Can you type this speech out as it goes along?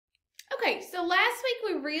Okay, so last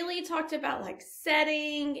week we really talked about like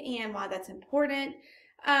setting and why that's important.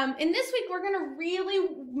 And this week we're going to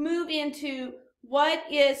really move into what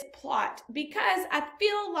is plot, because I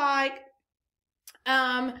feel like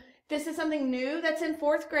this is something new that's in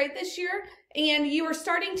 4th grade this year, and you are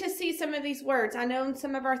starting to see some of these words. I know in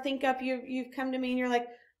some of our Think Up, you've come to me and you're like,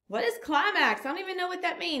 what is climax? I don't even know what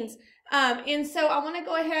that means. And so I want to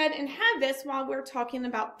go ahead and have this while we're talking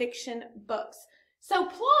about fiction books. So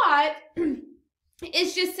plot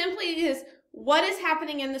is just simply what is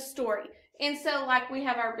happening in the story. And so like we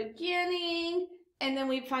have our beginning, and then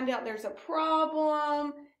we find out there's a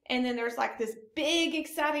problem, and then there's like this big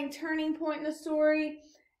exciting turning point in the story,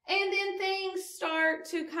 and then things start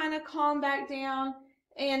to kind of calm back down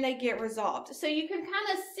and they get resolved. So you can kind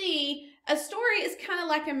of see a story is kind of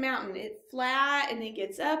like a mountain. It's flat and it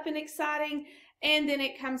gets up and exciting, and then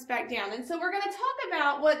it comes back down. And so we're going to talk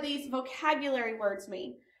about what these vocabulary words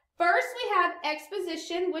mean. First, we have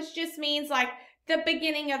exposition, which just means like the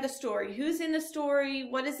beginning of the story. Who's in the story?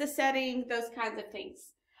 What is the setting? Those kinds of things.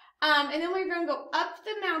 And then we're going to go up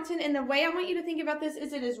the mountain. And the way I want you to think about this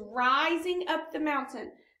is it is rising up the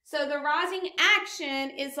mountain. So the rising action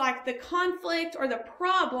is like the conflict or the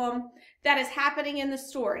problem that is happening in the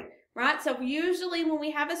story, right? So usually when we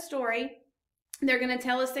have a story, they're going to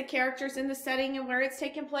tell us the characters in the setting and where it's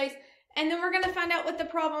taking place, and then we're going to find out what the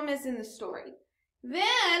problem is in the story.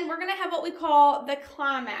 Then we're going to have what we call the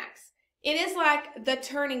climax. It is like the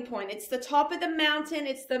turning point. It's the top of the mountain.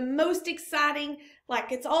 It's the most exciting,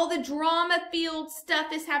 like it's all the drama-filled stuff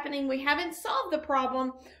is happening. We haven't solved the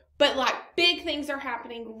problem, but like big things are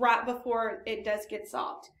happening right before it does get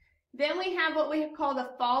solved. Then we have what we call the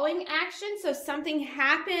falling action. So something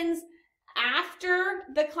happens after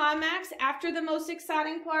the climax, after the most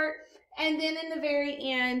exciting part, and then in the very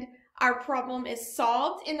end, our problem is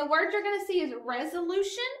solved. And the word you're going to see is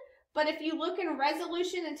resolution, but if you look in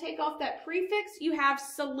resolution and take off that prefix, you have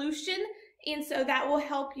solution, and so that will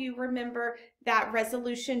help you remember that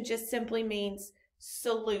resolution just simply means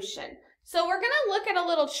solution. So we're going to look at a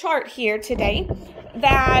little chart here today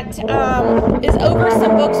that is over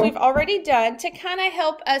some books we've already done to kind of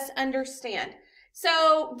help us understand.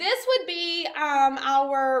 So this would be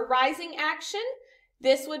our rising action.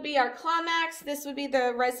 This would be our climax. This would be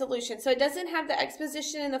the resolution. So it doesn't have the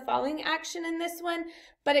exposition and the falling action in this one,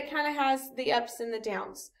 but it kind of has the ups and the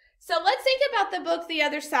downs. So let's think about the book The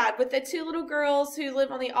Other Side with the 2 little girls who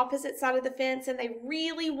live on the opposite side of the fence, and they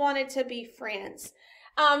really wanted to be friends.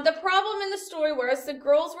 The problem in the story was the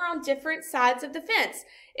girls were on different sides of the fence.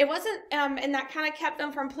 It wasn't, and that kind of kept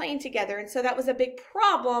them from playing together. And so that was a big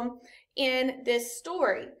problem in this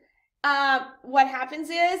story. What happens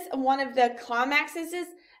is one of the climaxes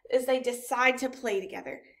is they decide to play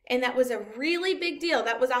together. And that was a really big deal.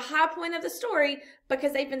 That was a high point of the story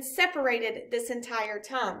because they've been separated this entire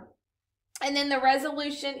time. And then the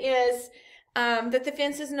resolution is that the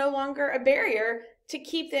fence is no longer a barrier to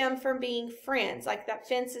keep them from being friends. Like that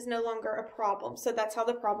fence is no longer a problem. So that's how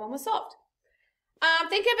the problem was solved.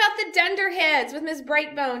 Think about the Dunderheads with Miss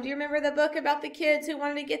Breakbone. Do you remember the book about the kids who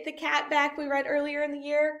wanted to get the cat back we read earlier in the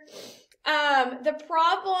year? The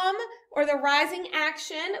problem or the rising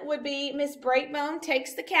action would be Miss Breakbone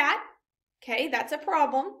takes the cat. Okay, that's a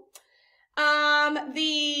problem.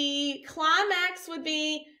 The climax would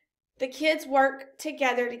be the kids work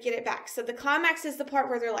together to get it back. So the climax is the part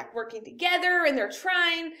where they're like working together and they're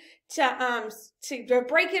trying to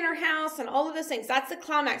break in her house and all of those things. That's the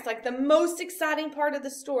climax, like the most exciting part of the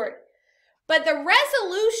story. But the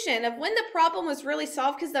resolution of when the problem was really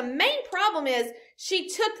solved, because the main problem is she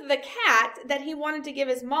took the cat that he wanted to give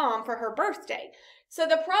his mom for her birthday. So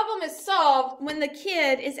the problem is solved when the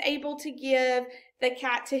kid is able to give the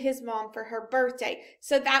cat to his mom for her birthday.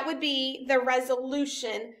 So that would be the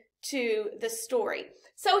resolution to the story.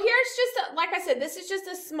 So here's just, like I said, this is just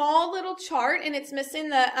a small little chart, and it's missing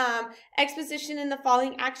the exposition and the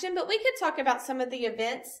falling action, but we could talk about some of the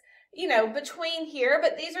events, you know, between here,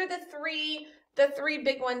 but these are the three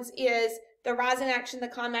big ones is the rising action, the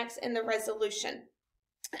climax, and the resolution.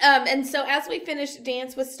 And so as we finish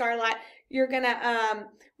Dance with Starlight, we're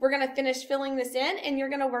gonna finish filling this in, and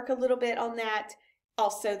you're gonna work a little bit on that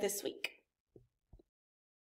also this week.